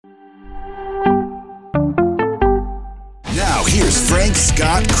here's Frank,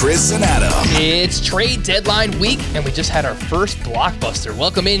 Scott, Chris, and Adam. It's trade deadline week, and we just had our first blockbuster.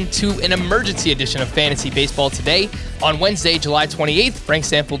 Welcome into an emergency edition of Fantasy Baseball today. On Wednesday, July 28th, Frank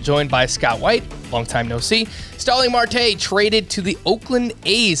Sample joined by Scott White. Long time no see. Starling Marte traded to the Oakland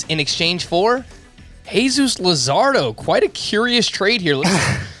A's in exchange for Jesus Luzardo. Quite a curious trade here.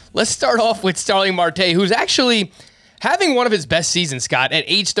 Let's start off with Starling Marte, who's actually having one of his best seasons, Scott. At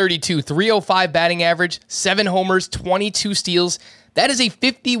age 32, 305 batting average, 7 homers, 22 steals. That is a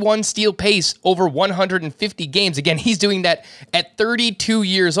 51 steal pace over 150 games. Again, he's doing that at 32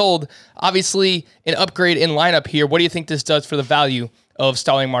 years old. Obviously, an upgrade in lineup here. What do you think this does for the value of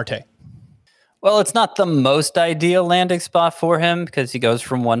Starling Marte? Well, it's not the most ideal landing spot for him because he goes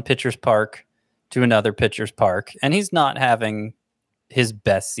from one pitcher's park to another pitcher's park, and he's not having his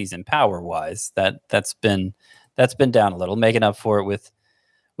best season power-wise. That's been down a little, making up for it with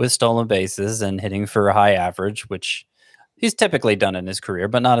stolen bases and hitting for a high average, which he's typically done in his career,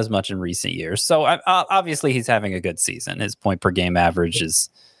 but not as much in recent years. So obviously he's having a good season. His point per game average is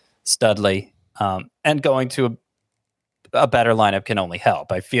studly, and going to a better lineup can only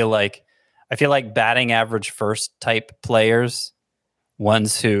help. I feel like batting average first type players,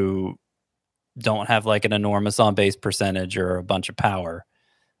 ones who don't have like an enormous on base percentage or a bunch of power,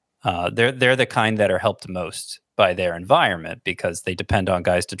 they're the kind that are helped most by their environment because they depend on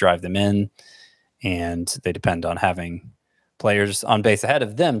guys to drive them in, and they depend on having players on base ahead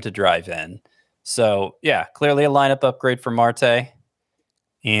of them to drive in. So yeah, clearly a lineup upgrade for Marte,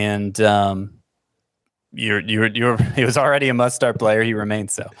 and he was already a must-start player. He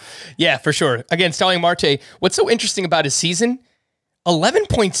remains so. Yeah, for sure. Again, Starling Marte, what's so interesting about his season,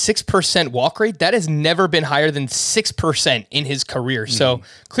 11.6% walk rate. That has never been higher than 6% in his career. So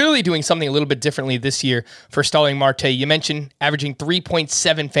clearly doing something a little bit differently this year for Starling Marte. You mentioned averaging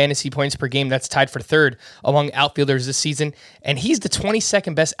 3.7 fantasy points per game. That's tied for third among outfielders this season. And he's the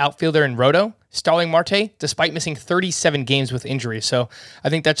 22nd best outfielder in Roto, Starling Marte, despite missing 37 games with injury. So I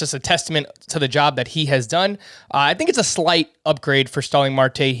think that's just a testament to the job that he has done. I think it's a slight upgrade for Starling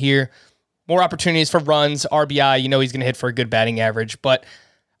Marte here. More opportunities for runs, RBI. You know he's going to hit for a good batting average. But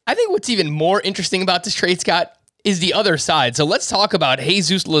I think what's even more interesting about this trade, Scott, is the other side. So let's talk about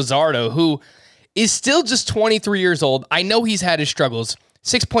Jesus Luzardo, who is still just 23 years old. I know he's had his struggles.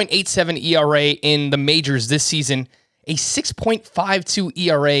 6.87 ERA in the majors this season. A 6.52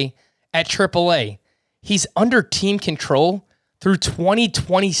 ERA at AAA. He's under team control through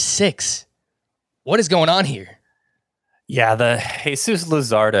 2026. What is going on here? Yeah, the Jesus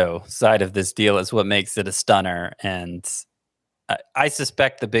Luzardo side of this deal is what makes it a stunner. And I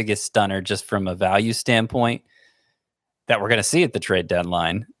suspect the biggest stunner, just from a value standpoint, that we're going to see at the trade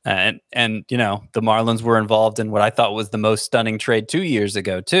deadline. And you know, the Marlins were involved in what I thought was the most stunning trade 2 years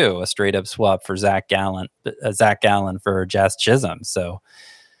ago, too. A straight-up swap for Zach Gallen for Jazz Chisholm. So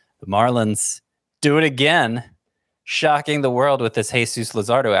the Marlins do it again, shocking the world with this Jesus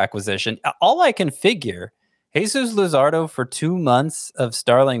Luzardo acquisition. All I can figure, Jesus Luzardo for 2 months of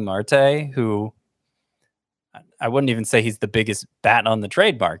Starling Marte, who I wouldn't even say he's the biggest bat on the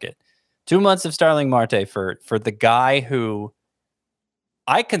trade market. 2 months of Starling Marte for the guy who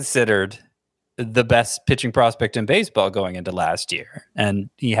I considered the best pitching prospect in baseball going into last year. And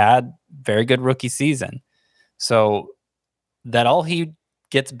he had very good rookie season. So that all he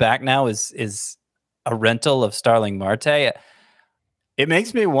gets back now is a rental of Starling Marte. It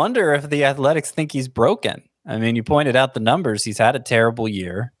makes me wonder if the Athletics think he's broken. I mean, you pointed out the numbers. He's had a terrible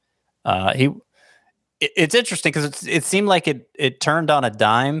year. It's interesting because it seemed like it turned on a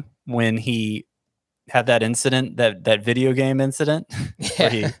dime when he had that incident, that video game incident, where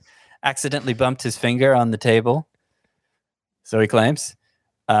he accidentally bumped his finger on the table. So he claims,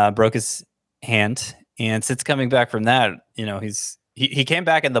 broke his hand. And since coming back from that, you know, he came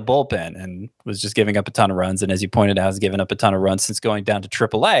back in the bullpen and was just giving up a ton of runs. And as you pointed out, has given up a ton of runs since going down to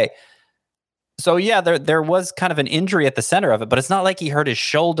AAA. So yeah, there was kind of an injury at the center of it, but it's not like he hurt his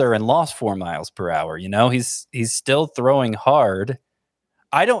shoulder and lost 4 miles per hour. You know, he's still throwing hard.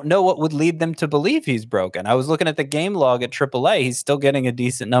 I don't know what would lead them to believe he's broken. I was looking at the game log at AAA. He's still getting a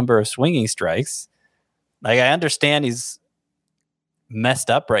decent number of swinging strikes. Like, I understand he's messed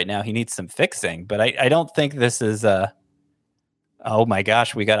up right now. He needs some fixing, but I don't think this is oh my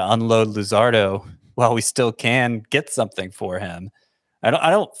gosh, we got to unload Luzardo while we still can get something for him.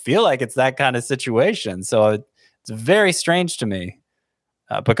 I don't feel like it's that kind of situation. So it's very strange to me.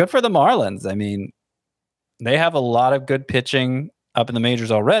 But good for the Marlins. I mean, they have a lot of good pitching up in the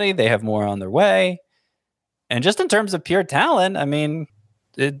majors already. They have more on their way. And just in terms of pure talent, I mean,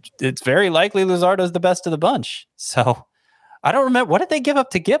 it's very likely Luzardo's the best of the bunch. So I don't remember. What did they give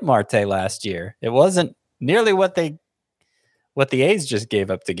up to get Marte last year? It wasn't nearly what they what the A's just gave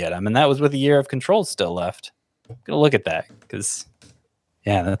up to get him, and that was with a year of control still left. Gonna look at that because,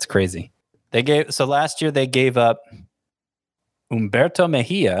 yeah, that's crazy. Last year they gave up Humberto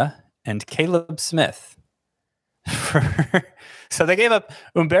Mejia and Caleb Smith. So they gave up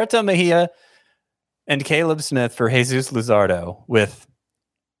Humberto Mejia and Caleb Smith for Jesus Luzardo with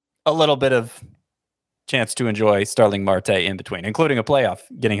a little bit of chance to enjoy Starling Marte in between, including a playoff,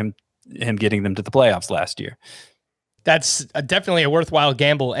 getting them to the playoffs last year. That's definitely a worthwhile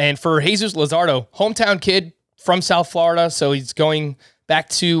gamble. And for Jesus Luzardo, hometown kid from South Florida, so he's going back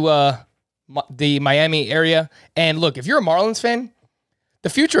to the Miami area. And look, if you're a Marlins fan, the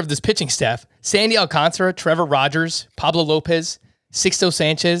future of this pitching staff, Sandy Alcantara, Trevor Rogers, Pablo Lopez, Sixto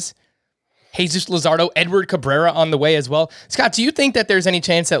Sanchez, Jesus Luzardo, Edward Cabrera on the way as well. Scott, do you think that there's any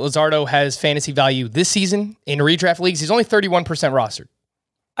chance that Luzardo has fantasy value this season in redraft leagues? He's only 31% rostered.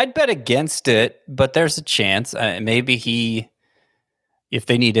 I'd bet against it, but there's a chance. Maybe if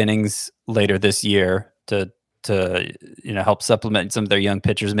they need innings later this year to help supplement some of their young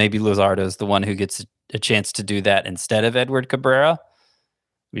pitchers, maybe Luzardo is the one who gets a chance to do that instead of Edward Cabrera.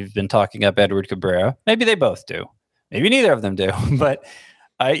 We've been talking up Edward Cabrera. Maybe they both do. Maybe neither of them do. But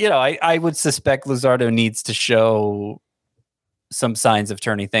I would suspect Luzardo needs to show some signs of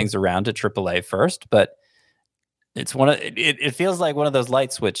turning things around to AAA first. But it's it feels like one of those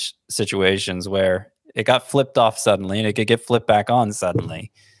light switch situations where it got flipped off suddenly and it could get flipped back on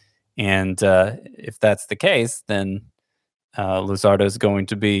suddenly. And if that's the case, then Luzardo is going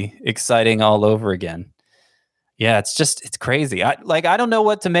to be exciting all over again. Yeah, it's crazy. I don't know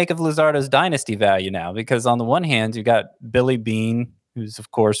what to make of Luzardo's dynasty value now, because on the one hand, you got Billy Beane, who's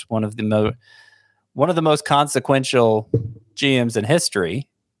of course one of the most consequential GMs in history.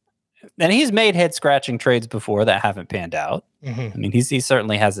 And he's made head scratching trades before that haven't panned out. Mm-hmm. I mean, he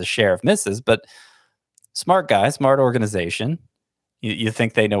certainly has a share of misses, but smart guy, smart organization. You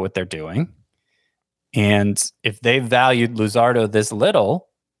think they know what they're doing. And if they valued Luzardo this little,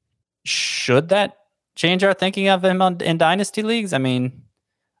 should that change our thinking of him in dynasty leagues? I mean,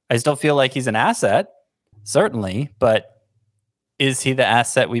 I still feel like he's an asset, certainly, but is he the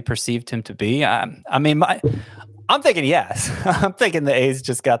asset we perceived him to be? I'm thinking yes. I'm thinking the A's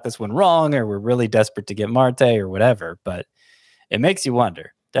just got this one wrong, or we're really desperate to get Marte or whatever, but it makes you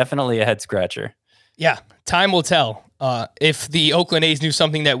wonder. Definitely a head scratcher. Yeah, time will tell. If the Oakland A's knew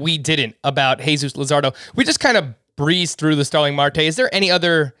something that we didn't about Jesus Luzardo. We just kind of breezed through the Starling Marte. Is there any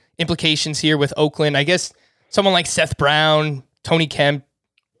other implications here with Oakland? I guess someone like Seth Brown, Tony Kemp,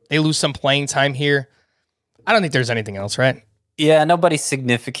 they lose some playing time here. I don't think there's anything else, right? Yeah, nobody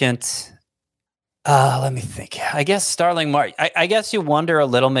significant. Let me think. I guess Starling Marte. I guess you wonder a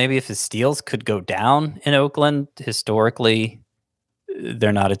little maybe if his steals could go down in Oakland. Historically,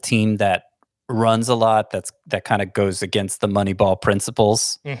 they're not a team that runs a lot. That kind of goes against the Moneyball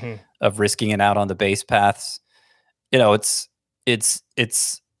principles of risking it out on the base paths. It's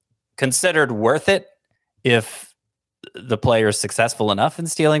considered worth it if the player is successful enough in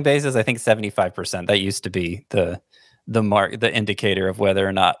stealing bases. I think 75%. That used to be the indicator of whether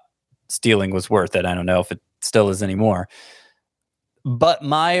or not stealing was worth it. I don't know if it still is anymore. But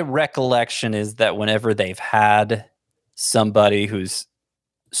my recollection is that whenever they've had somebody whose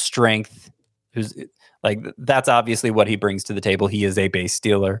strength, who's like, that's obviously what he brings to the table. He is a base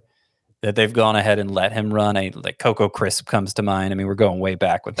stealer, that they've gone ahead and let him run. Like Coco Crisp comes to mind. I mean, we're going way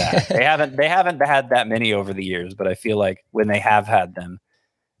back with that. They haven't had that many over the years, but I feel like when they have had them,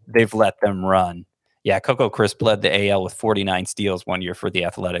 they've let them run. Yeah, Coco Crisp led the AL with 49 steals one year for the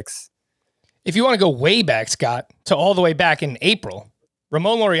Athletics. If you want to go way back, Scott, to all the way back in April,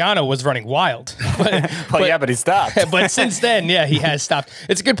 Ramon Laureano was running wild. But he stopped. But since then, yeah, he has stopped.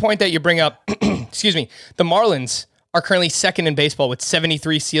 It's a good point that you bring up. Excuse me. The Marlins are currently second in baseball with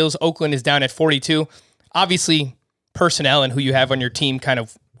 73 steals. Oakland is down at 42. Obviously, personnel and who you have on your team kind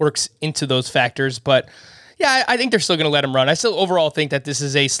of works into those factors. But yeah, I think they're still going to let him run. I still overall think that this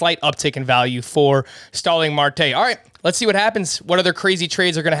is a slight uptick in value for Starling Marte. All right, let's see what happens. What other crazy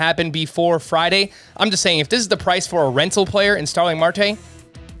trades are going to happen before Friday? I'm just saying, if this is the price for a rental player in Starling Marte,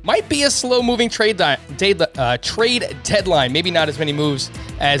 might be a slow-moving trade deadline. Maybe not as many moves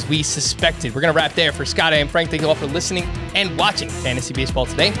as we suspected. We're going to wrap there. For Scott, I am Frank. Thank you all for listening and watching Fantasy Baseball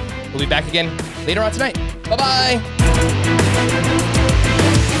today. We'll be back again later on tonight. Bye-bye.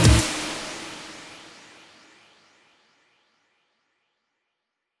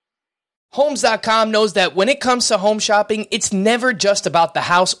 Homes.com knows that when it comes to home shopping, it's never just about the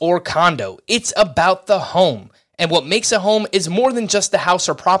house or condo. It's about the home. And what makes a home is more than just the house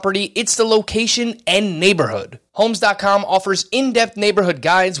or property, it's the location and neighborhood. Homes.com offers in-depth neighborhood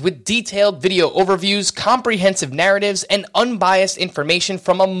guides with detailed video overviews, comprehensive narratives, and unbiased information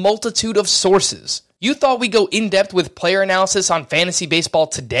from a multitude of sources. You thought we'd go in-depth with player analysis on fantasy baseball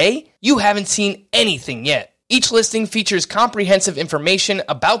today? You haven't seen anything yet. Each listing features comprehensive information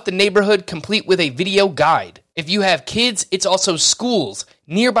about the neighborhood, complete with a video guide. If you have kids, it's also schools,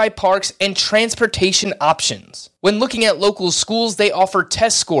 nearby parks, and transportation options. When looking at local schools, they offer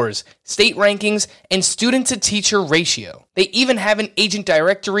test scores, state rankings, and student-to-teacher ratio. They even have an agent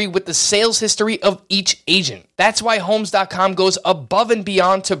directory with the sales history of each agent. That's why Homes.com goes above and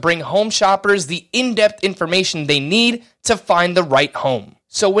beyond to bring home shoppers the in-depth information they need to find the right home.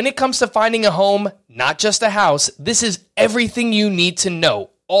 So when it comes to finding a home, not just a house, this is everything you need to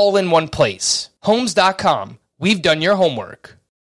know, all in one place. Homes.com. We've done your homework.